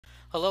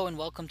Hello and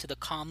welcome to the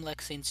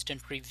COMLEX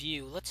Instant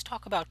Review. Let's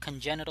talk about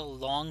congenital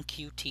long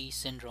QT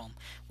syndrome,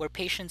 where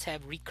patients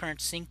have recurrent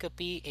syncope,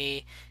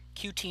 a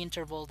QT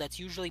interval that's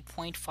usually zero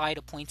point 0.5 to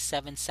zero point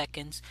 0.7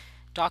 seconds,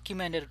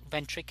 documented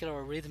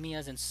ventricular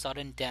arrhythmias, and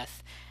sudden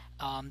death.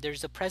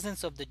 There's the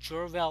presence of the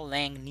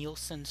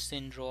Jurvel-Lang-Nielsen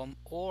syndrome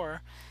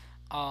or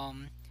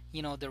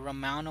the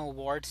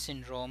Romano-Ward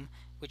syndrome,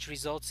 which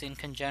results in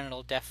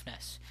congenital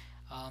deafness.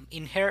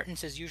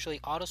 Inheritance is usually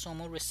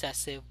autosomal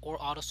recessive or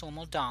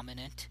autosomal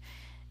dominant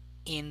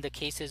in the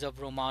cases of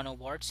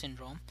Romano-Ward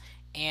syndrome,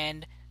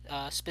 and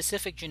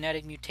specific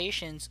genetic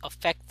mutations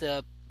affect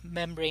the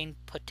membrane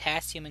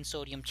potassium and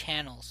sodium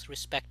channels,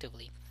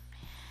 respectively.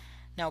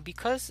 Now,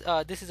 because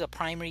this is a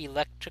primary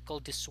electrical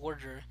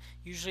disorder,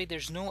 usually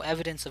there's no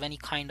evidence of any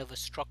kind of a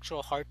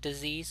structural heart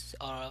disease,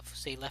 of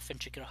say left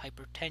ventricular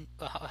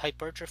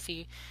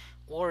hypertrophy,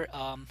 or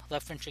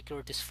left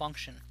ventricular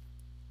dysfunction.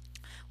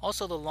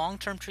 Also, the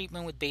long-term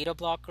treatment with beta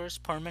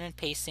blockers, permanent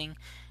pacing,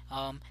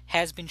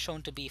 has been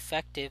shown to be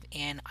effective,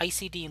 and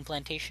ICD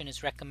implantation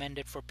is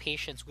recommended for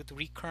patients with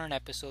recurrent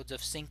episodes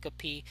of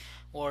syncope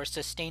or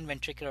sustained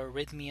ventricular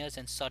arrhythmias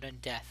and sudden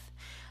death.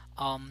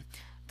 Um,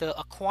 the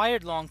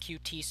acquired long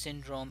QT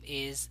syndrome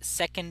is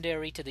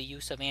secondary to the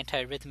use of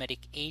antiarrhythmic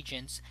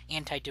agents,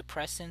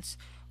 antidepressants,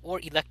 or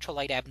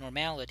electrolyte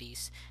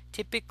abnormalities.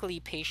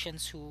 Typically,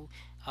 patients who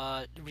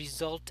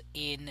result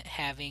in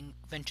having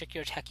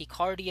ventricular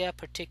tachycardia,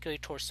 particularly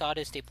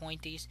torsades de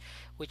pointes,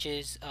 which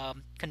is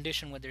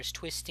condition where there's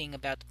twisting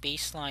about the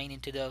baseline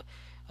into the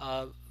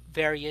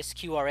various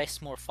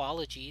QRS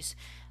morphologies,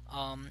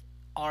 um,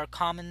 are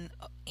common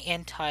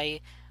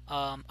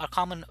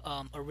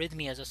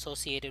arrhythmias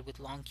associated with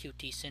long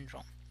QT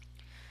syndrome.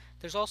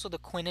 There's also the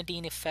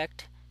quinidine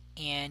effect,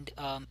 and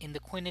in the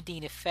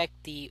quinidine effect,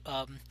 the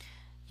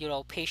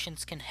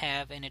patients can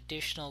have an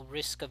additional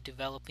risk of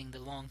developing the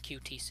long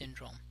QT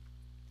syndrome.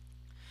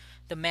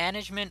 The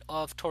management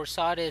of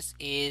torsades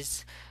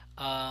is,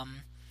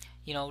 um,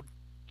 you know,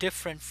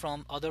 different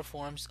from other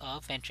forms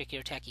of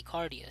ventricular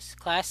tachycardias.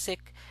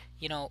 Classic,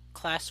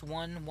 class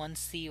 1,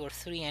 1C, or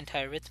 3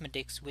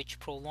 antiarrhythmics which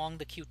prolong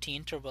the QT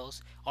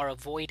intervals are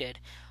avoided,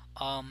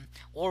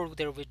 or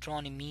they're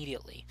withdrawn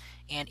immediately.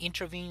 And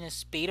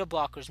intravenous beta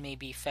blockers may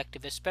be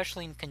effective,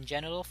 especially in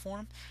congenital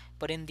form,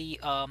 but in the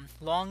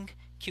long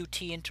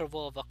QT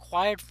interval of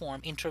acquired form,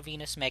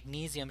 intravenous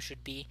magnesium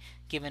should be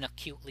given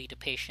acutely to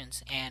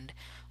patients, and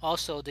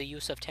also the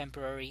use of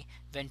temporary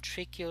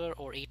ventricular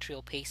or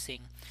atrial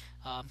pacing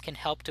can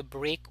help to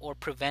break or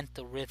prevent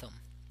the rhythm.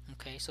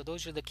 Okay, so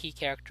those are the key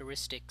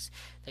characteristics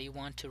that you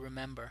want to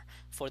remember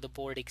for the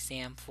board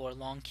exam for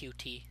long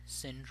QT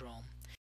syndrome.